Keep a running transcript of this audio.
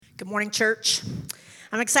Good morning, church.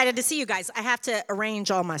 I'm excited to see you guys. I have to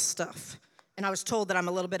arrange all my stuff. And I was told that I'm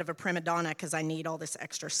a little bit of a prima donna because I need all this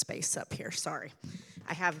extra space up here. Sorry.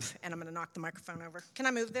 And I'm going to knock the microphone over. Can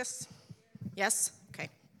I move this? Yes? Okay.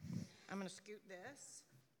 I'm going to scoot this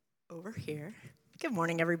over here. Good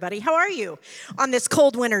morning, everybody. How are you on this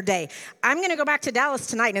cold winter day? I'm going to go back to Dallas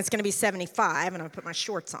tonight, and it's going to be 75, and I'm going to put my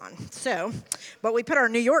shorts on. But we put our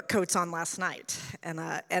New York coats on last night,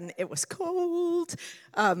 and it was cold.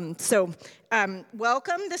 Welcome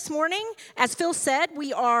this morning. As Phil said,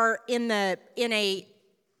 we are in a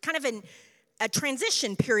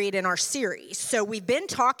transition period in our series. So we've been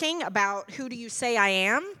talking about who do you say I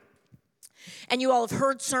am? And you all have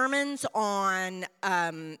heard sermons on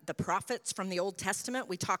the prophets from the Old Testament.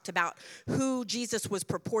 We talked about who Jesus was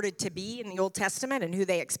purported to be in the Old Testament and who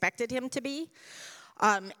they expected him to be.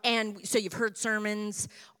 And so you've heard sermons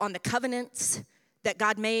on the covenants that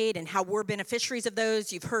God made and how we're beneficiaries of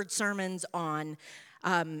those. You've heard sermons on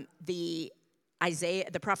the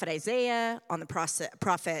prophet Isaiah, on the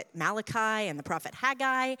prophet Malachi and the prophet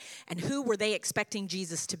Haggai, and who were they expecting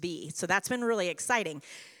Jesus to be. So that's been really exciting.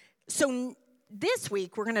 So this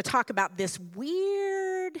week, we're going to talk about this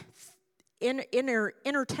weird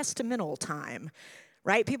intertestamental time,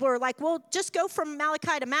 right? People are like, well, just go from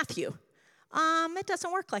Malachi to Matthew. It doesn't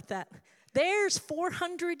work like that. There's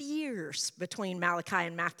 400 years between Malachi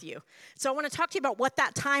and Matthew. So I want to talk to you about what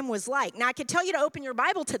that time was like. Now, I could tell you to open your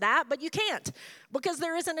Bible to that, but you can't because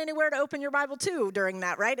there isn't anywhere to open your Bible to during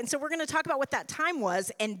that, right? And so we're going to talk about what that time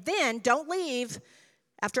was, and then don't leave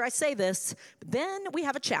after I say this, then we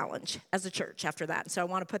have a challenge as a church after that. So I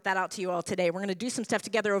want to put that out to you all today. We're going to do some stuff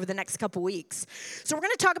together over the next couple weeks. So we're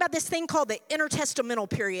going to talk about this thing called the intertestamental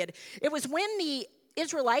period. It was when the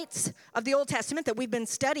Israelites of the Old Testament that we've been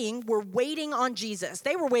studying were waiting on Jesus.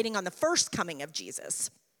 They were waiting on the first coming of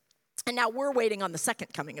Jesus. And now we're waiting on the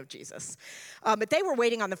second coming of Jesus. But they were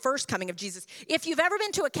waiting on the first coming of Jesus. If you've ever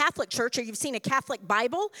been to a Catholic church or you've seen a Catholic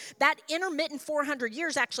Bible, that intermittent 400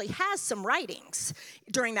 years actually has some writings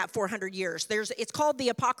during that 400 years. It's called the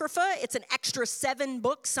Apocrypha. It's an extra 7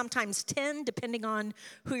 books, sometimes 10, depending on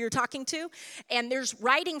who you're talking to. And there's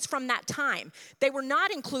writings from that time. They were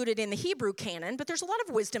not included in the Hebrew canon, but there's a lot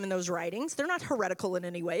of wisdom in those writings. They're not heretical in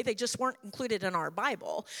any way. They just weren't included in our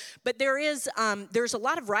Bible. But there's a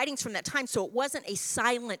lot of writings from that time, so it wasn't a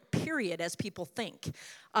silent period as people think.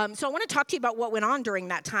 So I want to talk to you about what went on during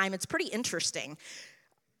that time. It's pretty interesting.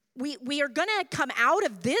 We are going to come out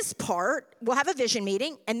of this part. We'll have a vision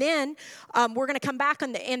meeting, and then we're going to come back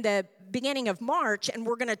in the beginning of March, and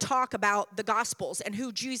we're going to talk about the Gospels and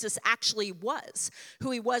who Jesus actually was,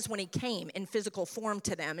 who he was when he came in physical form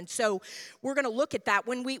to them. And so we're going to look at that.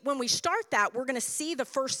 When we start that, we're going to see the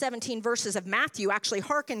first 17 verses of Matthew actually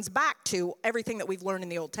harkens back to everything that we've learned in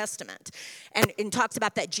the Old Testament and talks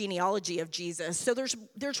about that genealogy of Jesus. So there's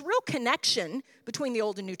real connection between the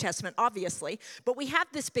Old and New Testament, obviously, but we have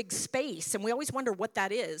this big space, and we always wonder what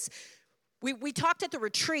that is. We talked at the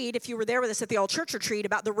retreat, if you were there with us at the All Church retreat,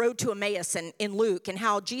 about the road to Emmaus in Luke and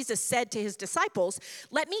how Jesus said to his disciples,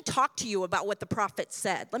 let me talk to you about what the prophet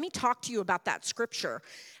said. Let me talk to you about that scripture.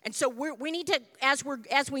 And so we need to, as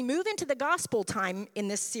we move into the gospel time in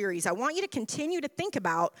this series, I want you to continue to think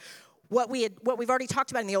about what we've already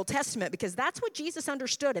talked about in the Old Testament, because that's what Jesus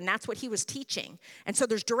understood and that's what he was teaching. And so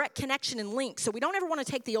there's direct connection and link. So we don't ever want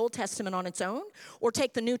to take the Old Testament on its own or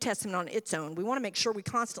take the New Testament on its own. We want to make sure we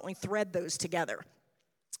constantly thread those together.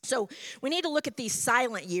 So we need to look at these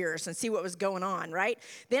silent years and see what was going on, right?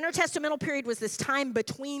 The intertestamental period was this time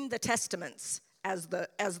between the testaments, as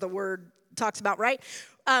the word talks about, right?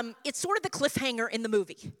 It's sort of the cliffhanger in the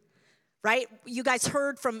movie. Right? You guys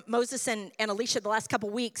heard from Moses and Alicia the last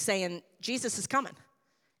couple weeks saying, Jesus is coming.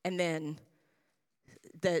 And then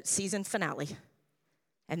the season finale.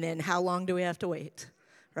 And then how long do we have to wait?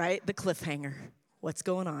 Right? The cliffhanger. What's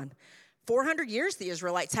going on? 400 years the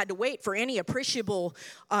Israelites had to wait for any appreciable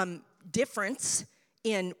difference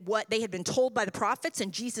in what they had been told by the prophets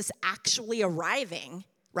and Jesus actually arriving,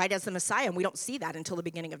 right, as the Messiah. And we don't see that until the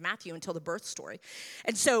beginning of Matthew, until the birth story.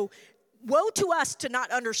 And so woe to us to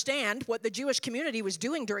not understand what the Jewish community was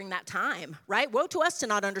doing during that time, right? Woe to us to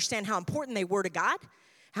not understand how important they were to God,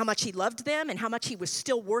 how much he loved them, and how much he was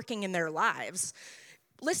still working in their lives.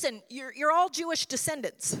 Listen, you're all Jewish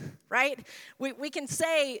descendants, right? We can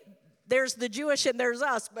say there's the Jewish and there's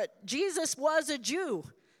us, but Jesus was a Jew,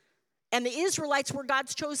 and the Israelites were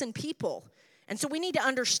God's chosen people. And so we need to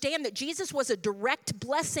understand that Jesus was a direct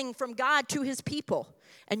blessing from God to his people,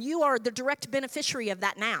 and you are the direct beneficiary of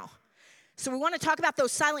that now. So we want to talk about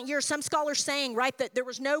those silent years. Some scholars saying, right, that there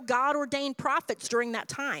was no God-ordained prophets during that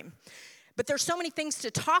time. But there's so many things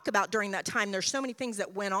to talk about during that time. There's so many things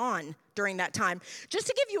that went on during that time. Just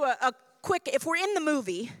to give you a quick, if we're in the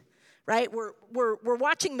movie, right, we're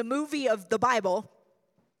watching the movie of the Bible,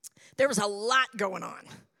 there was a lot going on.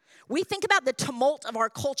 We think about the tumult of our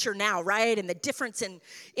culture now, right? And the difference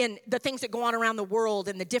in the things that go on around the world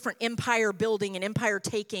and the different empire building and empire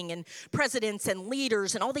taking and presidents and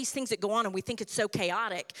leaders and all these things that go on, and we think it's so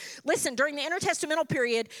chaotic. Listen, during the intertestamental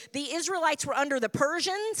period, the Israelites were under the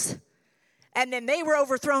Persians, and then they were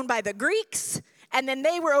overthrown by the Greeks, and then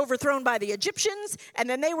they were overthrown by the Egyptians, and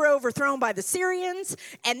then they were overthrown by the Syrians,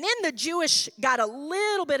 and then the Jewish got a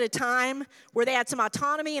little bit of time where they had some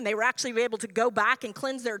autonomy, and they were actually able to go back and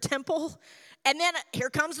cleanse their temple, and then here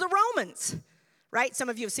comes the Romans, right? Some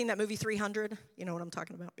of you have seen that movie 300. You know what I'm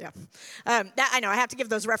talking about? Yeah. I know, I have to give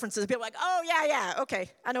those references. People are like, oh, yeah,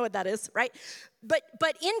 okay, I know what that is, right? But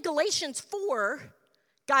in Galatians 4,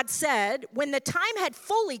 God said, when the time had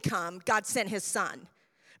fully come, God sent his son.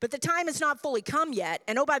 But the time has not fully come yet.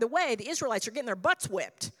 And oh, by the way, the Israelites are getting their butts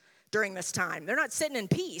whipped during this time. They're not sitting in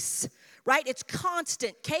peace, right? It's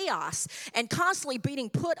constant chaos and constantly being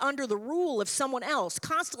put under the rule of someone else,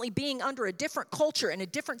 constantly being under a different culture and a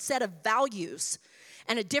different set of values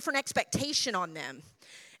and a different expectation on them.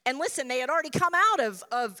 And listen, they had already come out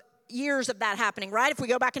of years of that happening, right? If we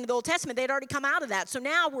go back into the Old Testament, they'd already come out of that. So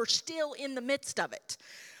now we're still in the midst of it.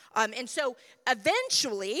 And so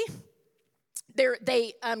eventually,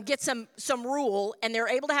 they get some rule, and they're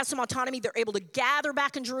able to have some autonomy. They're able to gather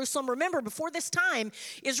back in Jerusalem. Remember, before this time,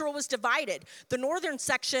 Israel was divided. The northern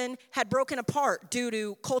section had broken apart due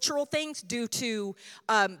to cultural things, due to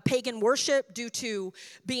pagan worship, due to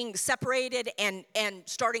being separated and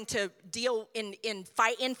starting to deal in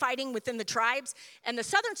fighting within the tribes. And the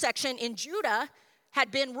southern section in Judah had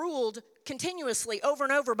been ruled continuously over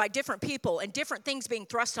and over by different people and different things being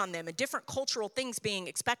thrust on them and different cultural things being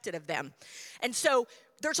expected of them. And so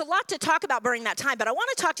there's a lot to talk about during that time, but I want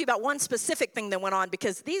to talk to you about one specific thing that went on,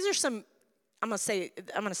 because these are some, I'm going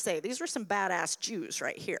to say these are some badass Jews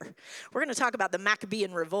right here. We're going to talk about the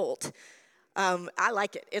Maccabean revolt. I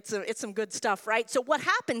like it. It's some good stuff, right? So what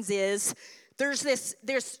happens is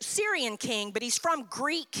there's Syrian king, but he's from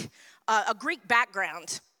a Greek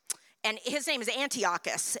background. And his name is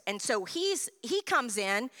Antiochus. And so he comes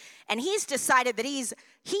in, and he's decided that he's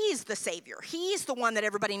the savior. He's the one that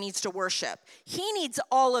everybody needs to worship. He needs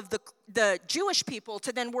all of the Jewish people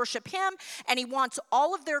to then worship him, and he wants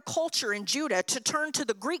all of their culture in Judah to turn to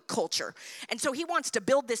the Greek culture. And so he wants to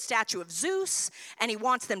build this statue of Zeus, and he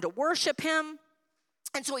wants them to worship him.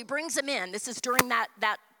 And so he brings them in. This is during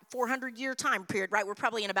that 400-year time period, right? We're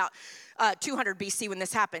probably in about 200 BC when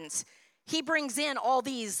this happens. He brings in all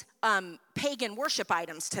these pagan worship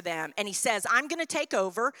items to them, and he says, I'm going to take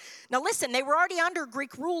over. Now listen, they were already under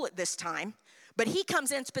Greek rule at this time, but he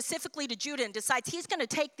comes in specifically to Judah and decides he's going to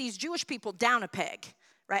take these Jewish people down a peg,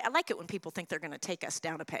 right? I like it when people think they're going to take us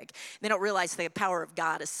down a peg. They don't realize the power of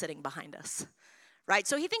God is sitting behind us, right?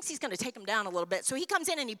 So he thinks he's going to take them down a little bit. So he comes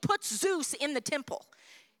in and he puts Zeus in the temple.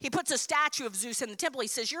 He puts a statue of Zeus in the temple. He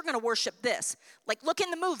says, you're going to worship this. Like, look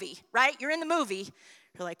in the movie, right? You're in the movie.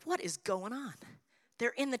 You're like, what is going on? They're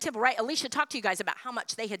in the temple, right? Alicia talked to you guys about how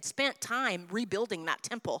much they had spent time rebuilding that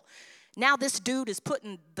temple. Now this dude is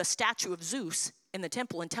putting the statue of Zeus in the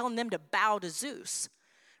temple and telling them to bow to Zeus,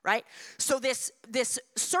 right? So this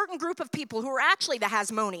certain group of people who are actually the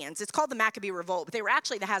Hasmoneans, it's called the Maccabee Revolt, but they were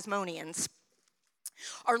actually the Hasmoneans,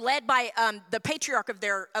 are led by the patriarch of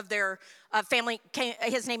their family.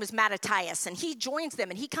 His name is Mattathias, and he joins them,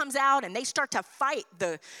 and he comes out, and they start to fight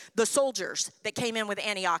the soldiers that came in with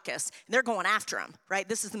Antiochus, and they're going after him, right?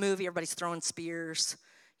 This is the movie. Everybody's throwing spears.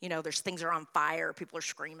 You know, there's things are on fire. People are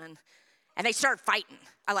screaming, and they start fighting.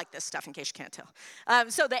 I like this stuff in case you can't tell.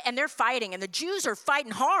 And they're fighting, and the Jews are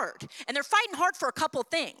fighting hard, and they're fighting hard for a couple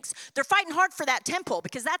things. They're fighting hard for that temple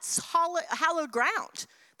because that's hallowed ground.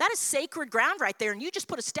 That is sacred ground right there, and you just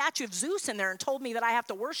put a statue of Zeus in there and told me that I have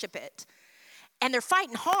to worship it. And they're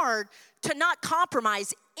fighting hard to not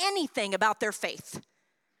compromise anything about their faith.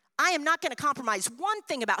 I am not going to compromise one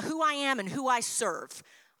thing about who I am and who I serve.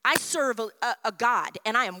 I serve a God,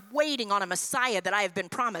 and I am waiting on a Messiah that I have been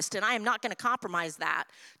promised, and I am not going to compromise that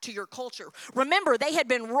to your culture. Remember, they had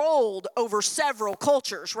been rolled over several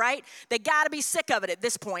cultures, right? They got to be sick of it at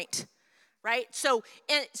this point. Right? So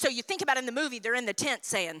you think about in the movie, they're in the tent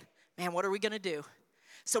saying, man, what are we going to do?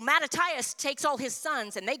 So Mattathias takes all his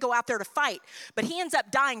sons, and they go out there to fight. But he ends up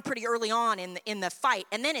dying pretty early on in the fight.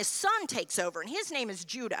 And then his son takes over, and his name is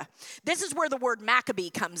Judah. This is where the word Maccabee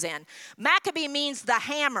comes in. Maccabee means the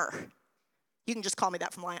hammer. You can just call me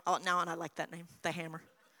that from now on. I like that name, the hammer.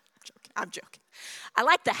 I'm joking. I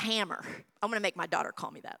like the hammer. I'm going to make my daughter call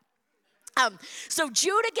me that. So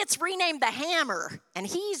Judah gets renamed the hammer, and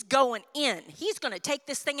he's going in. He's going to take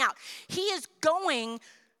this thing out. He is going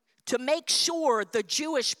to make sure the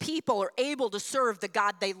Jewish people are able to serve the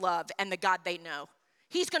God they love and the God they know.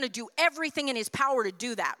 He's going to do everything in his power to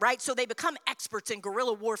do that, right? So they become experts in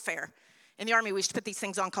guerrilla warfare. In the army, we used to put these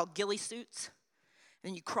things on called ghillie suits.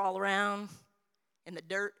 And you crawl around in the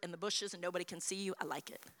dirt and the bushes and nobody can see you. I like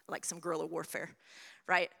it. I like some guerrilla warfare,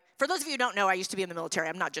 right? For those of you who don't know, I used to be in the military.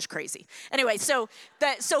 I'm not just crazy. Anyway, so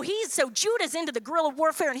Judah's into the guerrilla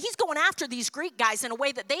warfare, and he's going after these Greek guys in a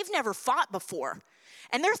way that they've never fought before.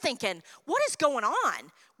 And they're thinking, what is going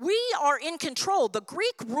on? We are in control. The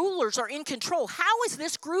Greek rulers are in control. How is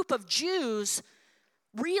this group of Jews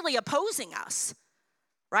really opposing us,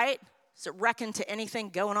 right? Does it reckon to anything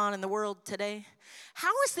going on in the world today?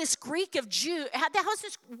 How is this group of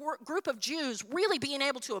Jews really being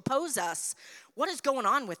able to oppose us? What is going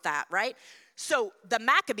on with that, right? So the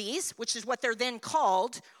Maccabees, which is what they're then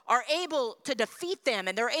called, are able to defeat them,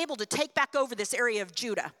 and they're able to take back over this area of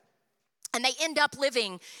Judah. And they end up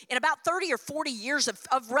living in about 30 or 40 years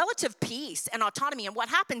of relative peace and autonomy. And what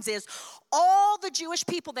happens is all the Jewish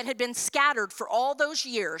people that had been scattered for all those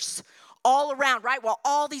years all around, right, while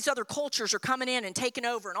all these other cultures are coming in and taking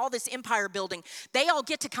over and all this empire building, they all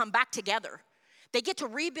get to come back together. They get to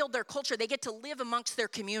rebuild their culture. They get to live amongst their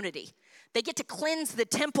community. They get to cleanse the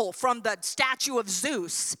temple from the statue of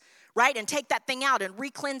Zeus, right, and take that thing out and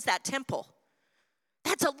re-cleanse that temple.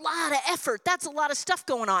 That's a lot of effort. That's a lot of stuff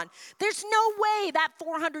going on. There's no way that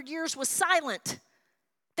 400 years was silent.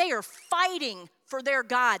 They are fighting for their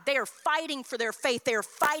God. They are fighting for their faith. They are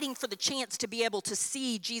fighting for the chance to be able to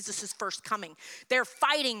see Jesus' first coming. They're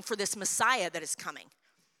fighting for this Messiah that is coming.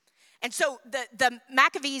 And so the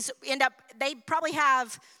Maccabees they probably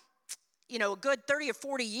have, a good 30 or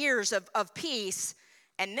 40 years of peace.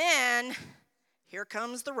 And then here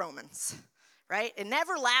comes the Romans, right? It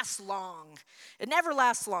never lasts long.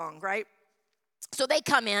 Right? So they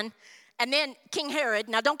come in. And then King Herod,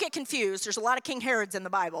 now don't get confused, there's a lot of King Herods in the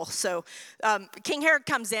Bible. So King Herod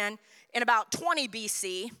comes in about 20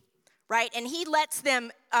 BC, right? And he lets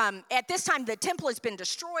them, at this time the temple has been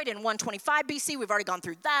destroyed in 125 BC. We've already gone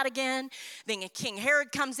through that again. Then King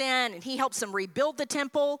Herod comes in and he helps them rebuild the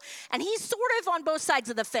temple. And he's sort of on both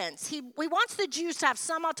sides of the fence. He wants the Jews to have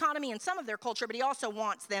some autonomy in some of their culture, but he also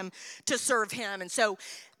wants them to serve him. And so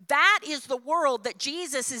that is the world that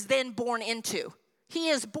Jesus is then born into. He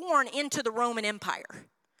is born into the Roman Empire,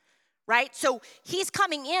 right? So he's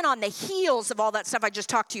coming in on the heels of all that stuff I just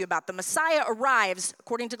talked to you about. The Messiah arrives,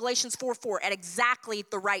 according to Galatians 4:4, at exactly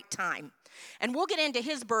the right time. And we'll get into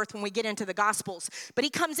his birth when we get into the Gospels. But he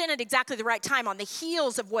comes in at exactly the right time on the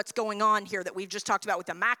heels of what's going on here that we've just talked about with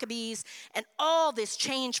the Maccabees and all this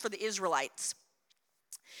change for the Israelites.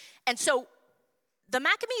 And so the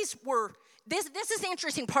Maccabees were, this is the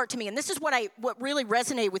interesting part to me, and this is what really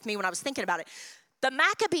resonated with me when I was thinking about it. The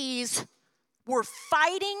Maccabees were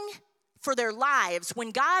fighting for their lives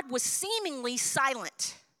when God was seemingly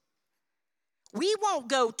silent. We won't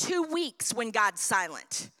go 2 weeks when God's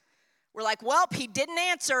silent. We're like, well, he didn't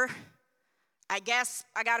answer. I guess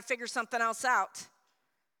I got to figure something else out,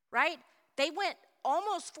 right? They went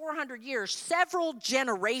almost 400 years, several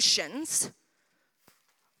generations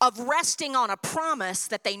of resting on a promise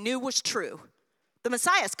that they knew was true. The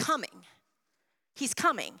Messiah is coming. He's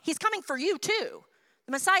coming. He's coming for you too.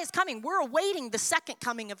 The Messiah is coming. We're awaiting the second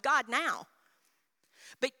coming of God now.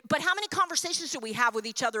 But how many conversations do we have with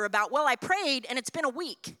each other about, well, I prayed and it's been a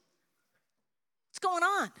week. What's going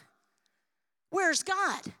on? Where's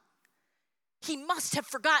God? He must have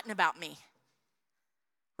forgotten about me.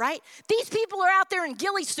 Right? These people are out there in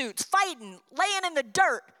ghillie suits, fighting, laying in the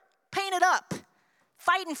dirt, painted up,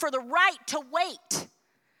 fighting for the right to wait,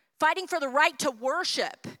 fighting for the right to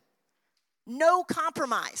worship. No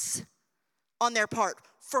compromise on their part.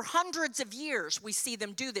 For hundreds of years, we see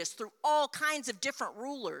them do this through all kinds of different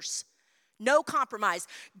rulers. No compromise.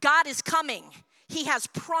 God is coming. He has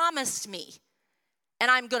promised me,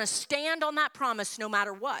 and I'm going to stand on that promise no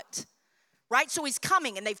matter what. Right? So he's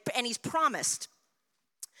coming, and he's promised.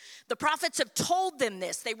 The prophets have told them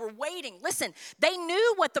this. They were waiting. Listen, they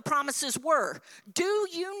knew what the promises were. Do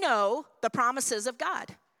you know the promises of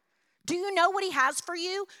God? Do you know what he has for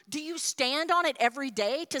you? Do you stand on it every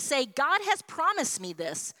day to say, God has promised me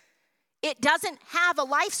this? It doesn't have a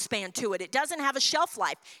lifespan to it. It doesn't have a shelf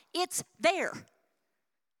life. It's there.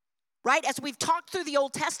 Right? As we've talked through the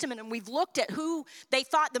Old Testament and we've looked at who they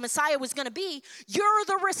thought the Messiah was going to be, you're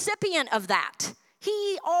the recipient of that.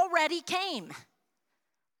 He already came.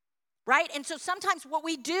 Right? And so sometimes what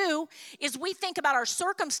we do is we think about our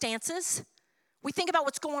circumstances. We think about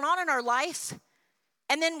what's going on in our life.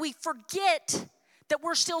 And then we forget that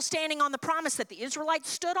we're still standing on the promise that the Israelites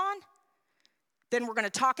stood on. Then we're going to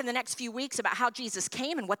talk in the next few weeks about how Jesus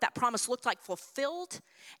came and what that promise looked like fulfilled,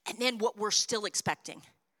 and then what we're still expecting.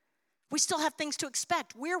 We still have things to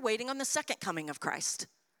expect. We're waiting on the second coming of Christ.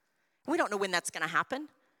 We don't know when that's going to happen,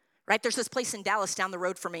 right? There's this place in Dallas down the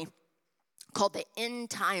road from me called the End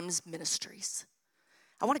Times Ministries.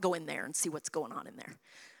 I want to go in there and see what's going on in there,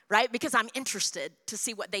 right? Because I'm interested to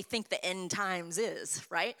see what they think the end times is,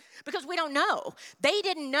 right? Because we don't know. They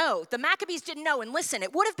didn't know. The Maccabees didn't know. And listen,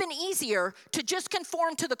 it would have been easier to just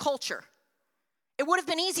conform to the culture. It would have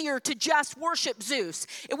been easier to just worship Zeus.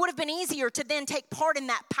 It would have been easier to then take part in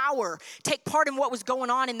that power, take part in what was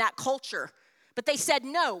going on in that culture. But they said,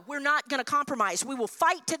 no, we're not going to compromise. We will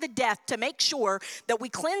fight to the death to make sure that we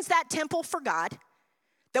cleanse that temple for God,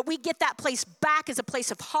 that we get that place back as a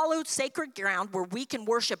place of hallowed sacred ground where we can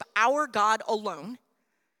worship our God alone,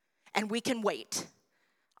 and we can wait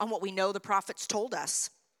on what we know the prophets told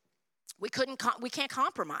us. We can't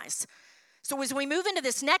compromise. So as we move into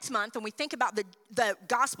this next month and we think about the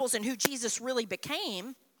Gospels and who Jesus really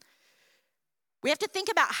became, we have to think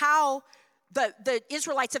about how the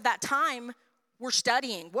Israelites of that time were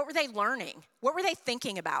studying. What were they learning? What were they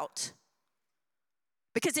thinking about?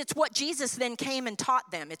 Because it's what Jesus then came and taught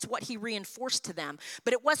them. It's what he reinforced to them.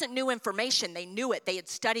 But it wasn't new information. They knew it. They had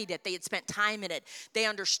studied it. They had spent time in it. They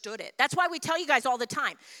understood it. That's why we tell you guys all the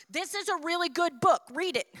time, this is a really good book.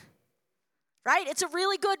 Read it. Right? It's a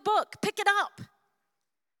really good book. Pick it up.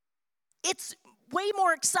 It's way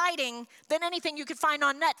more exciting than anything you could find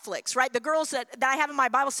on Netflix, right? The girls that I have in my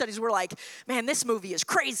Bible studies were like, man, this movie is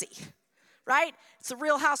crazy, right? It's the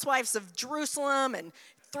Real Housewives of Jerusalem and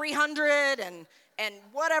 300 and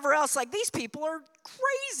whatever else. Like, these people are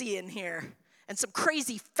crazy in here. And some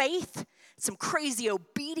crazy faith, some crazy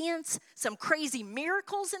obedience, some crazy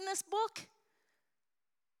miracles in this book.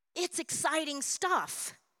 It's exciting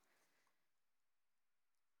stuff.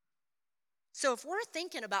 So if we're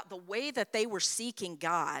thinking about the way that they were seeking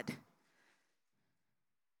God,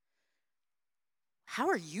 how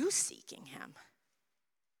are you seeking him?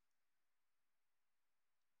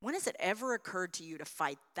 When has it ever occurred to you to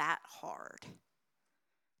fight that hard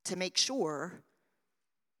to make sure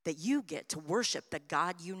that you get to worship the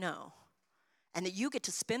God you know, and that you get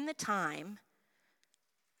to spend the time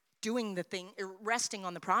doing the thing, resting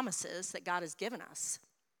on the promises that God has given us?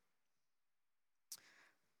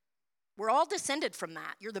 We're all descended from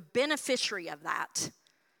that. You're the beneficiary of that.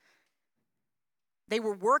 They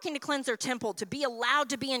were working to cleanse their temple, to be allowed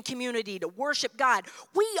to be in community, to worship God.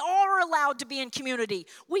 We are allowed to be in community.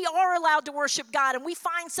 We are allowed to worship God, and we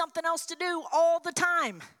find something else to do all the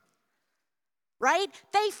time, right?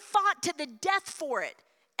 They fought to the death for it,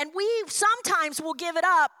 and we sometimes will give it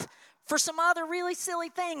up for some other really silly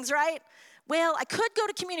things, right? Well, I could go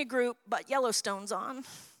to community group, but Yellowstone's on.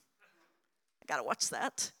 I got to watch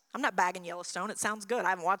that. I'm not bagging Yellowstone. It sounds good. I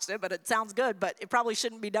haven't watched it, but it sounds good. But it probably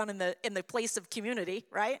shouldn't be done in the place of community,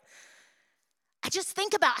 right? I just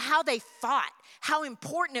think about how they fought, how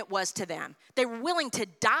important it was to them. They were willing to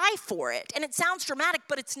die for it. And it sounds dramatic,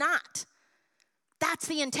 but it's not. That's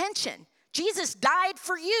the intention. Jesus died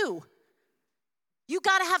for you. You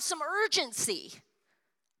got to have some urgency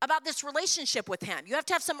about this relationship with him. You have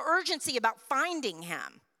to have some urgency about finding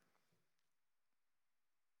him.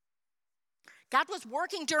 God was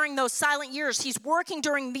working during those silent years. He's working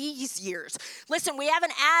during these years. Listen, we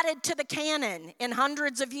haven't added to the canon in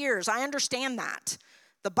hundreds of years. I understand that.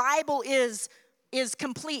 The Bible is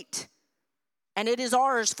complete, and it is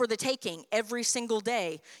ours for the taking every single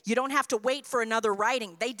day. You don't have to wait for another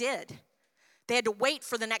writing. They did. They had to wait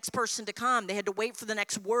for the next person to come. They had to wait for the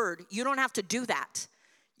next word. You don't have to do that.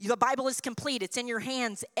 The Bible is complete. It's in your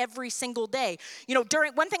hands every single day. You know,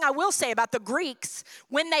 one thing I will say about the Greeks,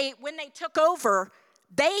 when they took over,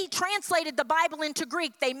 they translated the Bible into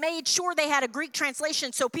Greek. They made sure they had a Greek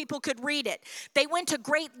translation so people could read it. They went to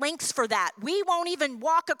great lengths for that. We won't even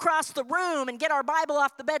walk across the room and get our Bible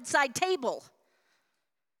off the bedside table.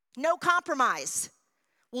 No compromise.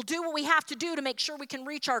 We'll do what we have to do to make sure we can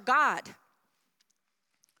reach our God.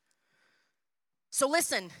 So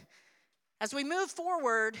listen, as we move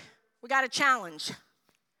forward, we got a challenge.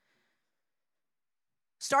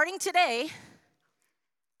 Starting today,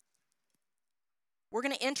 we're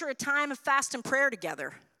going to enter a time of fast and prayer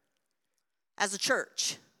together as a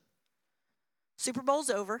church. Super Bowl's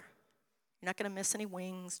over. You're not going to miss any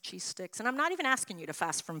wings, cheese sticks. And I'm not even asking you to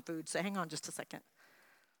fast from food, so hang on just a second.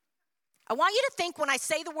 I want you to think, when I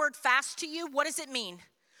say the word fast to you, what does it mean?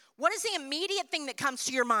 What is the immediate thing that comes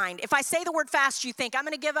to your mind? If I say the word fast, you think, I'm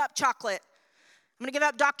going to give up chocolate. I'm going to give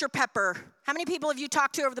up Dr. Pepper. How many people have you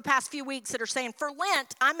talked to over the past few weeks that are saying, for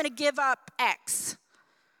Lent, I'm going to give up X,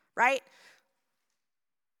 right?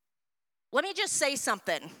 Let me just say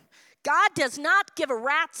something. God does not give a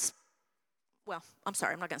rat's, well, I'm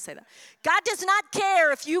sorry, I'm not going to say that. God does not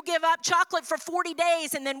care if you give up chocolate for 40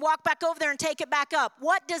 days and then walk back over there and take it back up.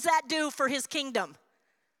 What does that do for his kingdom?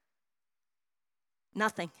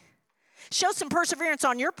 Nothing. Show some perseverance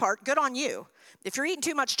on your part. Good on you. If you're eating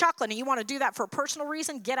too much chocolate and you want to do that for a personal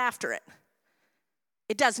reason, get after it.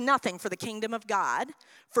 It does nothing for the kingdom of God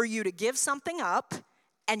for you to give something up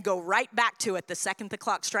and go right back to it the second the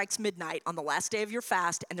clock strikes midnight on the last day of your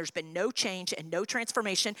fast, and there's been no change and no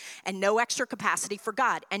transformation and no extra capacity for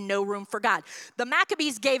God and no room for God. The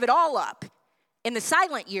Maccabees gave it all up in the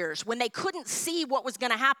silent years when they couldn't see what was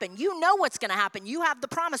going to happen. You know what's going to happen. You have the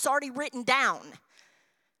promise already written down.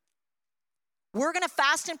 We're going to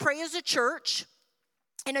fast and pray as a church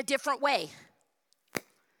in a different way.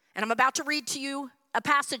 And I'm about to read to you a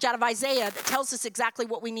passage out of Isaiah that tells us exactly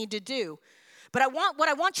what we need to do. But what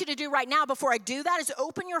I want you to do right now before I do that is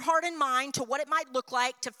open your heart and mind to what it might look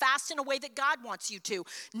like to fast in a way that God wants you to.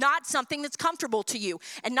 Not something that's comfortable to you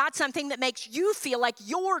and not something that makes you feel like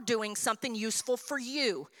you're doing something useful for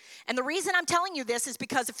you. And the reason I'm telling you this is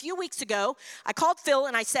because a few weeks ago, I called Phil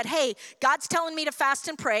and I said, hey, God's telling me to fast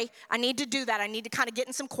and pray. I need to do that. I need to kind of get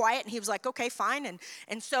in some quiet. And he was like, okay, fine.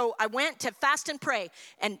 And so I went to fast and pray.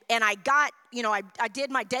 And I got, I did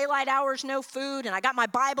my daylight hours, no food, and I got my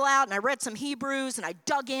Bible out, and I read some Hebrews, and I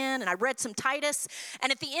dug in, and I read some Titus.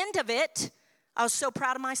 And at the end of it, I was so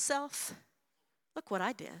proud of myself. Look what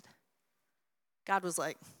I did. God was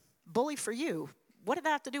like, bully for you. What did that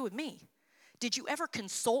have to do with me? Did you ever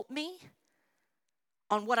consult me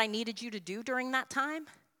on what I needed you to do during that time?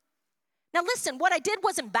 Now listen, what I did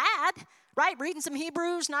wasn't bad, right? Reading some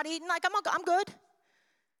Hebrews, not eating, like I'm good.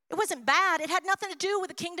 It wasn't bad. It had nothing to do with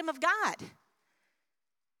the kingdom of God.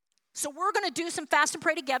 So we're going to do some fast and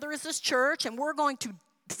pray together as this church, and we're going to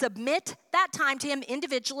submit that time to him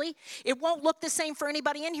individually. It won't look the same for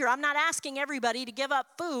anybody in here. I'm not asking everybody to give up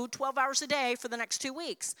food 12 hours a day for the next 2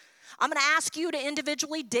 weeks. I'm going to ask you to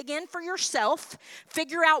individually dig in for yourself,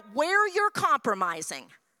 figure out where you're compromising.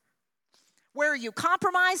 Where are you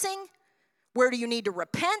compromising? Where do you need to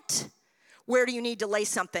repent? Where do you need to lay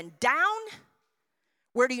something down?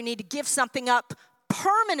 Where do you need to give something up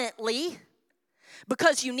permanently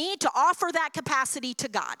because you need to offer that capacity to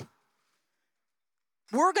God?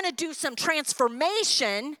 We're going to do some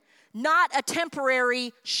transformation, not a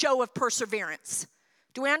temporary show of perseverance.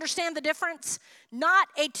 Do we understand the difference? Not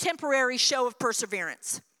a temporary show of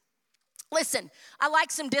perseverance. Listen, I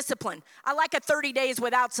like some discipline. I like a 30 days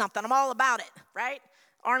without something. I'm all about it, right?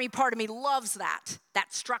 Army part of me loves that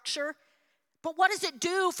structure. But what does it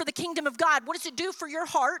do for the kingdom of God? What does it do for your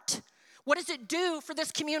heart? What does it do for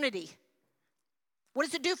this community? What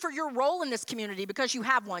does it do for your role in this community? Because you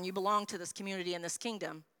have one. You belong to this community and this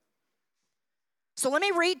kingdom. So let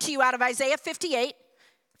me read to you out of Isaiah 58.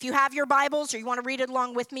 If you have your Bibles or you want to read it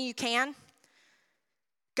along with me, you can.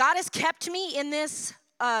 God has kept me in this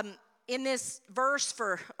verse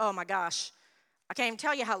for, oh my gosh, I can't even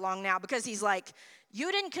tell you how long now, because he's like,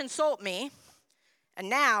 you didn't consult me. And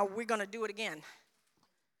now we're going to do it again,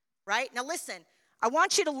 right? Now listen, I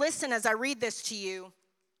want you to listen as I read this to you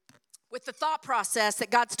with the thought process that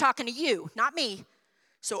God's talking to you, not me.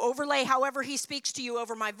 So overlay however he speaks to you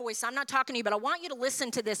over my voice. I'm not talking to you, but I want you to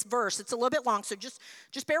listen to this verse. It's a little bit long, so just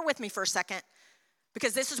bear with me for a second,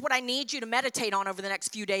 because this is what I need you to meditate on over the next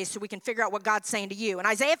few days so we can figure out what God's saying to you. In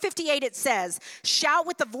Isaiah 58, it says, shout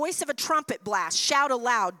with the voice of a trumpet blast. Shout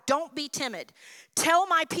aloud. Don't be timid. Tell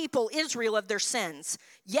my people Israel of their sins,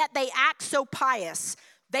 yet they act so pious.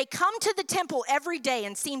 They come to the temple every day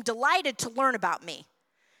and seem delighted to learn about me.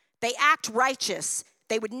 They act righteous.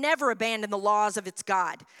 They would never abandon the laws of its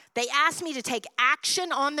God. They ask me to take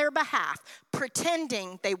action on their behalf,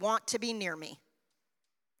 pretending they want to be near me.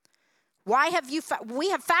 We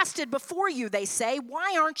have fasted before you, they say.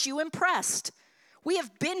 Why aren't you impressed? We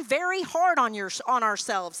have been very hard on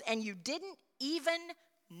ourselves, and you didn't even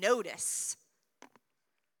notice.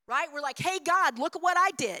 Right? We're like, hey, God, look at what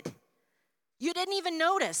I did. You didn't even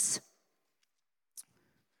notice.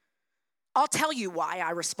 I'll tell you why,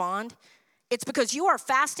 I respond. It's because you are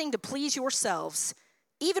fasting to please yourselves.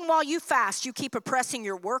 Even while you fast, you keep oppressing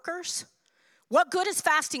your workers. What good is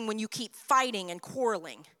fasting when you keep fighting and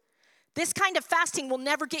quarreling? This kind of fasting will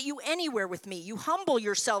never get you anywhere with me. You humble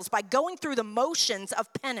yourselves by going through the motions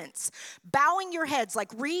of penance, bowing your heads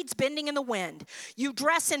like reeds bending in the wind. You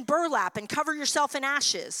dress in burlap and cover yourself in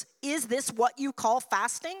ashes. Is this what you call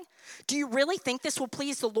fasting? Do you really think this will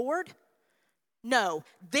please the Lord? No,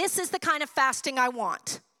 this is the kind of fasting I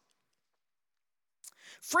want.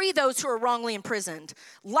 Free those who are wrongly imprisoned.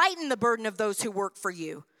 Lighten the burden of those who work for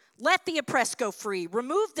you. Let the oppressed go free.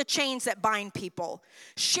 Remove the chains that bind people.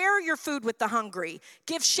 Share your food with the hungry.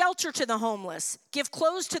 Give shelter to the homeless. Give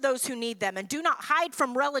clothes to those who need them. And do not hide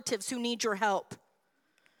from relatives who need your help.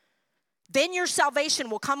 Then your salvation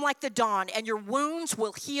will come like the dawn, and your wounds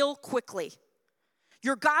will heal quickly.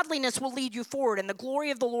 Your godliness will lead you forward, and the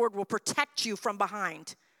glory of the Lord will protect you from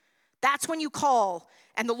behind. That's when you call,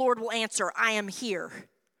 and the Lord will answer, I am here.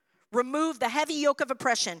 Remove the heavy yoke of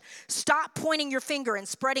oppression. Stop pointing your finger and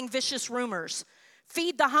spreading vicious rumors.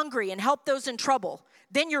 Feed the hungry and help those in trouble.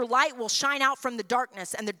 Then your light will shine out from the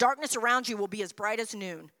darkness, and the darkness around you will be as bright as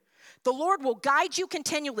noon. The Lord will guide you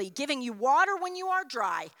continually, giving you water when you are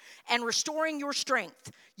dry and restoring your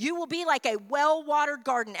strength. You will be like a well-watered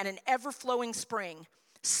garden and an ever-flowing spring.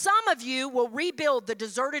 Some of you will rebuild the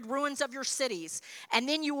deserted ruins of your cities, and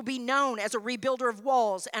then you will be known as a rebuilder of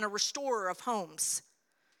walls and a restorer of homes.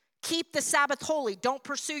 Keep the Sabbath holy. Don't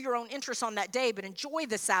pursue your own interests on that day, but enjoy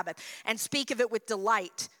the Sabbath and speak of it with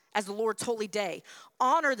delight as the Lord's holy day.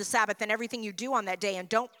 Honor the Sabbath in everything you do on that day, and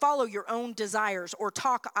don't follow your own desires or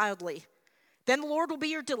talk idly. Then the Lord will be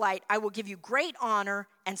your delight. I will give you great honor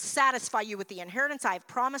and satisfy you with the inheritance I have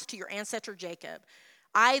promised to your ancestor Jacob.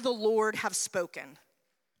 I, the Lord, have spoken.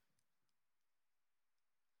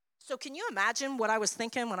 So can you imagine what I was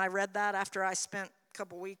thinking when I read that after I spent a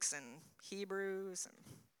couple weeks in Hebrews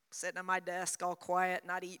and sitting at my desk all quiet,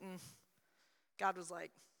 not eating? God was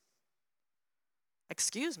like,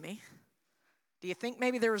 excuse me, do you think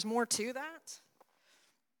maybe there was more to that?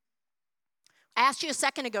 I asked you a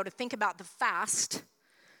second ago to think about the fast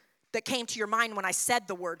that came to your mind when I said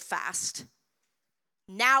the word fast.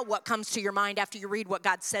 Now what comes to your mind after you read what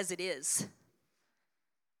God says it is?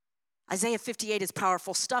 Isaiah 58 is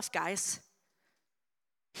powerful stuff, guys.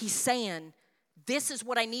 He's saying, this is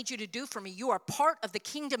what I need you to do for me. You are part of the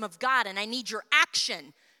kingdom of God, and I need your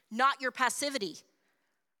action, not your passivity.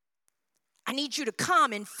 I need you to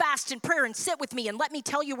come and fast and prayer and sit with me and let me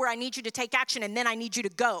tell you where I need you to take action, and then I need you to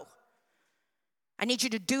go. I need you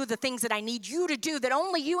to do the things that I need you to do that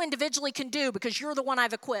only you individually can do because you're the one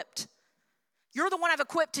I've equipped. You're the one I've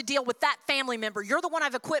equipped to deal with that family member. You're the one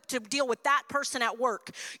I've equipped to deal with that person at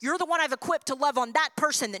work. You're the one I've equipped to love on that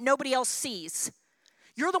person that nobody else sees.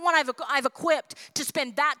 You're the one I've equipped to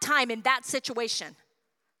spend that time in that situation.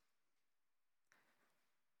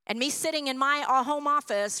 And me sitting in my home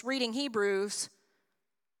office reading Hebrews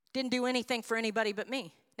didn't do anything for anybody but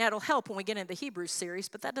me. Now, it'll help when we get into the Hebrews series,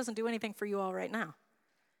 but that doesn't do anything for you all right now.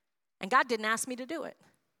 And God didn't ask me to do it.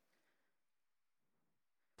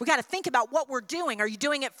 We got to think about what we're doing. Are you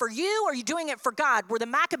doing it for you, or are you doing it for God? Were the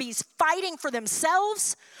Maccabees fighting for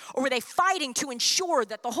themselves, or were they fighting to ensure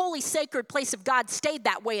that the holy, sacred place of God stayed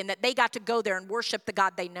that way and that they got to go there and worship the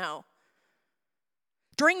God they know?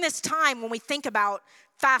 During this time, when we think about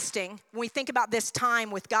fasting, when we think about this time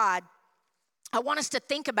with God, I want us to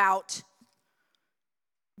think about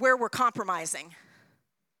where we're compromising.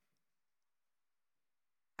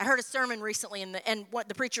 I heard a sermon recently, and what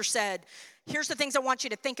the preacher said, here's the things I want you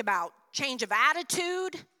to think about. Change of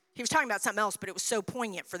attitude. He was talking about something else, but it was so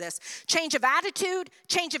poignant for this. Change of attitude,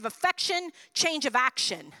 change of affection, change of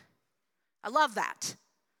action. I love that.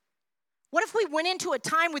 What if we went into a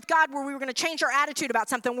time with God where we were going to change our attitude about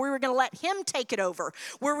something, where we were going to let Him take it over,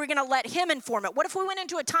 where we were going to let Him inform it? What if we went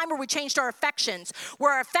into a time where we changed our affections,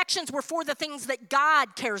 where our affections were for the things that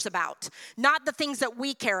God cares about, not the things that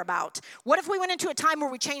we care about? What if we went into a time where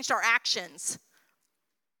we changed our actions?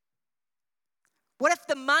 What if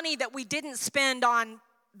the money that we didn't spend on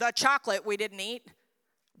the chocolate we didn't eat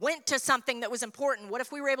went to something that was important? What if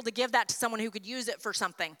we were able to give that to someone who could use it for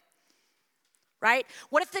something? Right?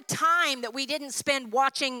 What if the time that we didn't spend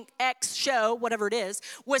watching X show, whatever it is,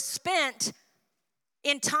 was spent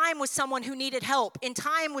in time with someone who needed help, in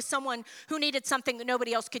time with someone who needed something that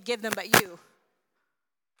nobody else could give them but you?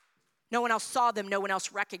 No one else saw them. No one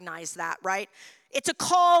else recognized that, right? It's a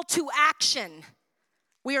call to action.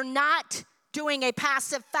 We are not doing a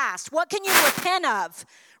passive fast. What can you repent of,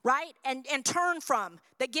 right? And turn from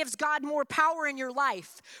that gives God more power in your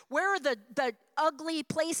life? Where are the ugly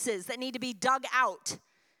places that need to be dug out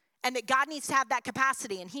and that God needs to have that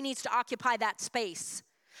capacity and He needs to occupy that space?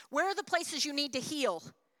 Where are the places you need to heal?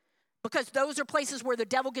 Because those are places where the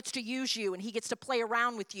devil gets to use you and he gets to play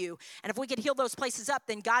around with you. And if we could heal those places up,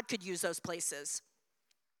 then God could use those places.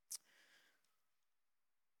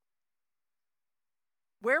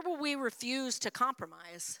 Where will we refuse to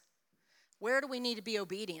compromise? Where do we need to be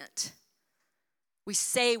obedient? We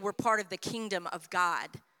say we're part of the kingdom of God.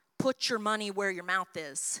 Put your money where your mouth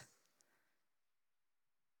is.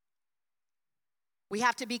 We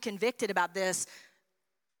have to be convicted about this.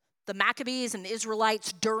 The Maccabees and the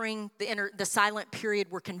Israelites during the silent period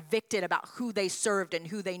were convicted about who they served and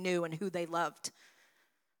who they knew and who they loved.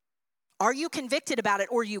 Are you convicted about it,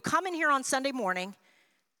 or you come in here on Sunday morning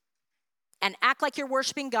and act like you're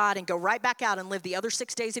worshiping God and go right back out and live the other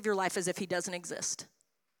 6 days of your life as if he doesn't exist?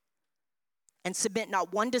 And submit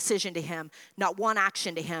not one decision to him, not one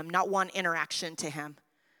action to him, not one interaction to him.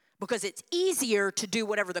 Because it's easier to do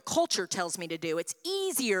whatever the culture tells me to do. It's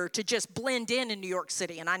easier to just blend in New York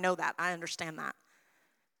City, and I know that. I understand that.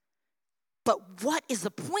 But what is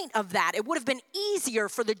the point of that? It would have been easier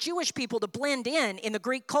for the Jewish people to blend in the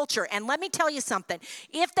Greek culture. And let me tell you something.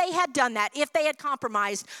 If they had done that, if they had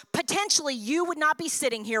compromised, potentially you would not be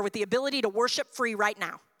sitting here with the ability to worship free right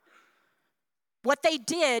now. What they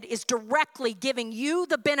did is directly giving you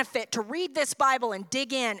the benefit to read this Bible and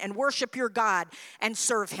dig in and worship your God and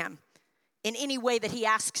serve him in any way that he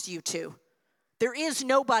asks you to. There is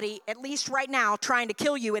nobody, at least right now, trying to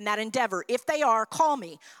kill you in that endeavor. If they are, call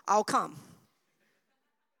me. I'll come.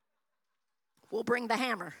 We'll bring the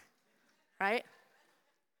hammer, right?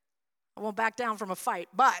 I won't back down from a fight,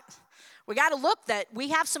 but we got to look that we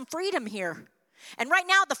have some freedom here. And right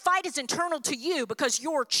now, the fight is internal to you because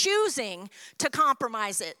you're choosing to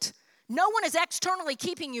compromise it. No one is externally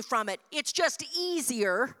keeping you from it. It's just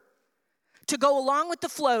easier to go along with the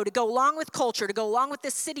flow, to go along with culture, to go along with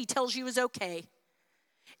this city tells you is okay,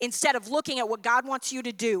 instead of looking at what God wants you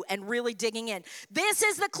to do and really digging in. This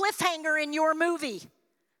is the cliffhanger in your movie.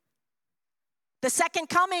 The second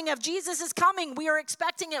coming of Jesus is coming. We are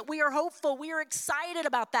expecting it. We are hopeful. We are excited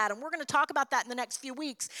about that. And we're going to talk about that in the next few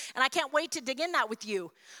weeks. And I can't wait to dig in that with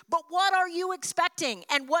you. But what are you expecting?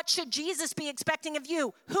 And what should Jesus be expecting of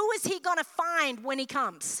you? Who is he going to find when he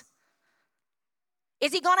comes?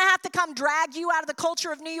 Is he going to have to come drag you out of the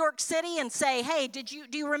culture of New York City and say, hey, do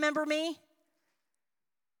you remember me?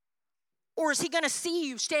 Or is he going to see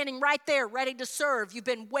you standing right there ready to serve? You've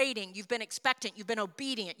been waiting. You've been expectant. You've been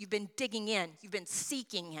obedient. You've been digging in. You've been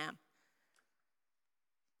seeking him.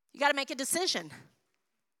 You got to make a decision.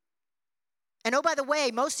 And oh, by the way,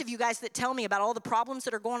 most of you guys that tell me about all the problems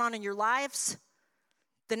that are going on in your lives,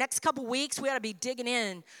 the next couple weeks, we ought to be digging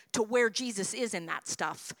in to where Jesus is in that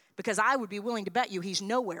stuff. Because I would be willing to bet you he's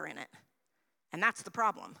nowhere in it. And that's the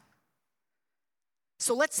problem.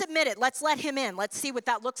 So let's submit it. Let's let him in. Let's see what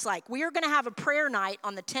that looks like. We are going to have a prayer night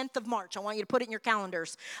on the 10th of March. I want you to put it in your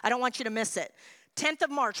calendars. I don't want you to miss it. 10th of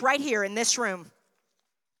March, right here in this room.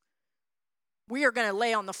 We are going to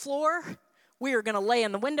lay on the floor. We are going to lay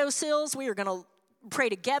on the windowsills. We are going to pray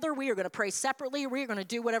together. We are going to pray separately. We are going to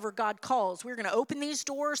do whatever God calls. We're going to open these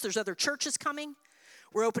doors. There's other churches coming.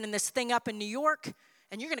 We're opening this thing up in New York.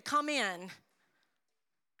 And you're going to come in.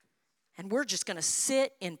 And we're just going to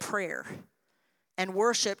sit in prayer and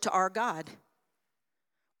worship to our God.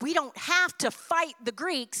 We don't have to fight the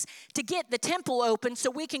Greeks to get the temple open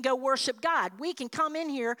so we can go worship God. We can come in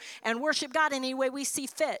here and worship God any way we see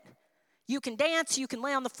fit. You can dance, you can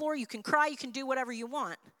lay on the floor, you can cry, you can do whatever you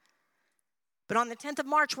want. But on the 10th of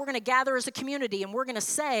March, we're going to gather as a community and we're going to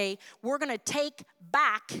say, we're going to take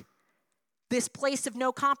back this place of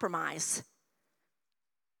no compromise.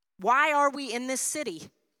 Why are we in this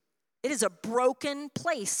city? It is a broken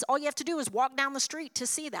place. All you have to do is walk down the street to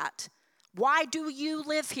see that. Why do you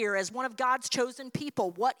live here as one of God's chosen people?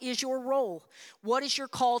 What is your role? What is your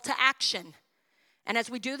call to action? And as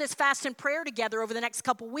we do this fast and prayer together over the next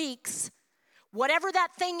couple weeks, whatever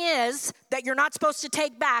that thing is that you're not supposed to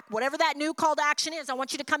take back, whatever that new call to action is, I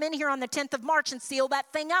want you to come in here on the 10th of March and seal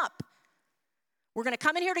that thing up. We're going to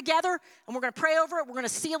come in here together, and we're going to pray over it. We're going to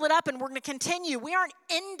seal it up, and we're going to continue. We aren't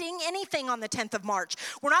ending anything on the 10th of March.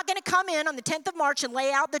 We're not going to come in on the 10th of March and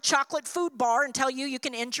lay out the chocolate food bar and tell you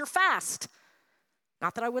can end your fast.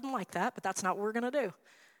 Not that I wouldn't like that, but that's not what we're going to do.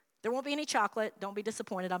 There won't be any chocolate. Don't be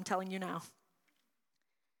disappointed. I'm telling you now.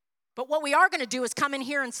 But what we are going to do is come in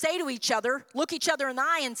here and say to each other, look each other in the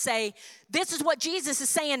eye and say, this is what Jesus is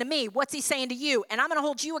saying to me. What's he saying to you? And I'm going to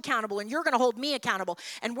hold you accountable, and you're going to hold me accountable.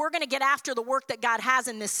 And we're going to get after the work that God has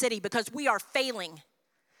in this city because we are failing.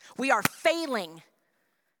 We are failing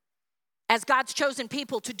as God's chosen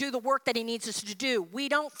people to do the work that he needs us to do. We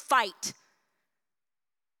don't fight.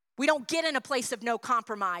 We don't get in a place of no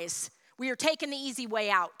compromise. We are taking the easy way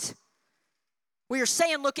out. We are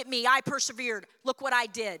saying, look at me. I persevered. Look what I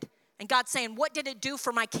did. And God's saying, what did it do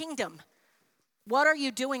for my kingdom? What are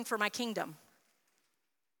you doing for my kingdom?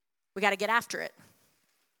 We got to get after it.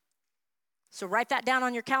 So write that down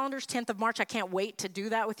on your calendars, 10th of March. I can't wait to do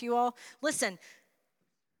that with you all. Listen,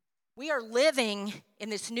 we are living in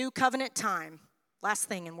this new covenant time. Last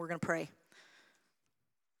thing, and we're going to pray.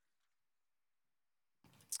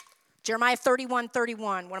 Jeremiah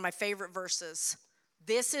 31:31, one of my favorite verses.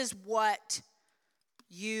 This is what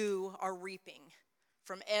you are reaping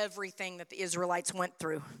from everything that the Israelites went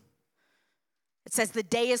through. It says, the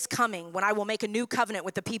day is coming when I will make a new covenant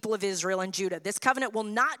with the people of Israel and Judah. This covenant will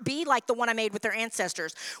not be like the one I made with their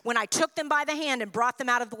ancestors when I took them by the hand and brought them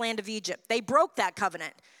out of the land of Egypt. They broke that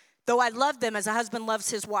covenant, though I loved them as a husband loves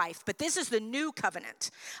his wife. But this is the new covenant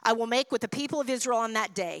I will make with the people of Israel on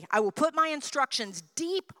that day. I will put my instructions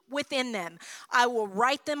deep within them. I will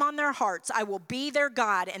write them on their hearts. I will be their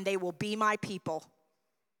God, and they will be my people.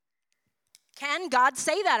 Can God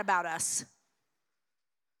say that about us?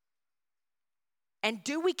 And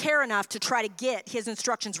do we care enough to try to get his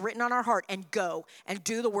instructions written on our heart and go and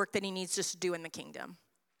do the work that he needs us to do in the kingdom?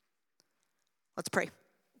 Let's pray.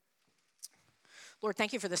 Lord,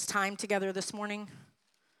 thank you for this time together this morning.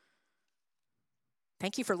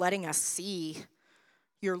 Thank you for letting us see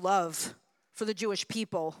your love for the Jewish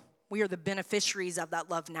people. We are the beneficiaries of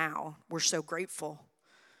that love now. We're so grateful.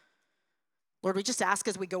 Lord, we just ask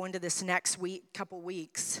as we go into this next couple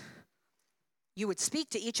weeks, you would speak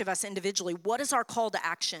to each of us individually. What is our call to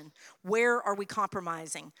action? Where are we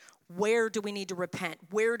compromising? Where do we need to repent?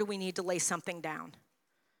 Where do we need to lay something down?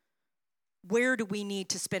 Where do we need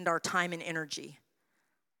to spend our time and energy?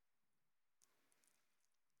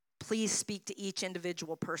 Please speak to each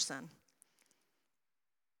individual person.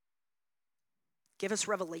 Give us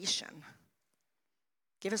revelation.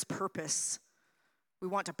 Give us purpose. We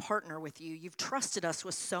want to partner with you. You've trusted us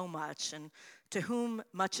with so much, and to whom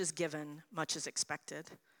much is given, much is expected.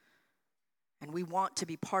 And we want to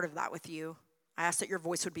be part of that with you. I ask that your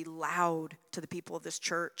voice would be loud to the people of this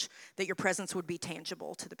church, that your presence would be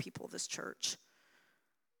tangible to the people of this church,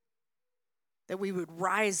 that we would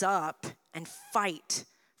rise up and fight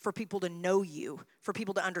for people to know you, for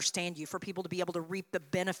people to understand you, for people to be able to reap the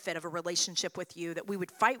benefit of a relationship with you, that we would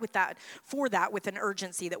fight with that, for that with an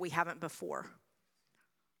urgency that we haven't before.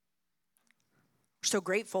 We're so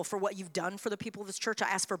grateful for what you've done for the people of this church. I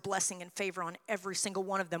ask for blessing and favor on every single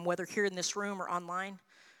one of them, whether here in this room or online.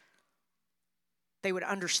 They would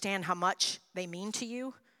understand how much they mean to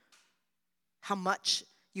you, how much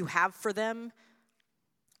you have for them,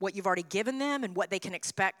 what you've already given them, and what they can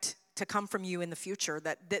expect to come from you in the future,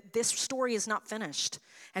 that this story is not finished.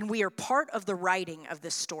 And we are part of the writing of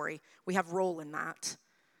this story. We have role in that.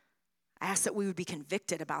 I ask that we would be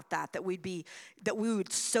convicted about that we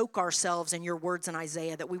would soak ourselves in your words in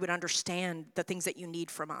Isaiah, that we would understand the things that you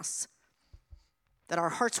need from us, that our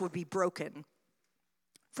hearts would be broken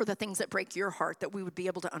for the things that break your heart, that we would be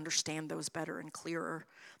able to understand those better and clearer,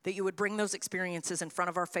 that you would bring those experiences in front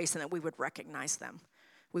of our face and that we would recognize them.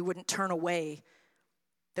 We wouldn't turn away,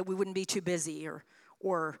 that we wouldn't be too busy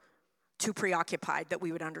or too preoccupied, that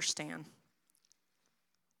we would understand.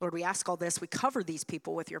 Lord, we ask all this. We cover these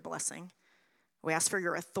people with your blessing. We ask for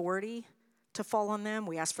your authority to fall on them.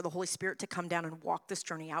 We ask for the Holy Spirit to come down and walk this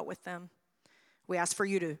journey out with them. We ask for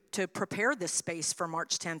you to prepare this space for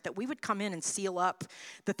March 10th, that we would come in and seal up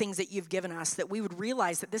the things that you've given us, that we would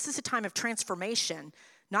realize that this is a time of transformation,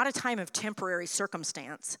 not a time of temporary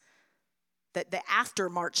circumstance, that the after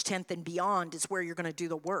March 10th and beyond is where you're going to do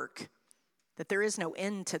the work, that there is no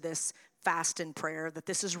end to this fast and prayer, that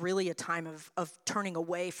this is really a time of turning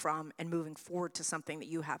away from and moving forward to something that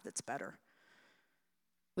you have that's better.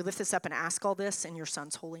 We lift this up and ask all this in your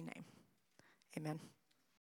Son's holy name. Amen.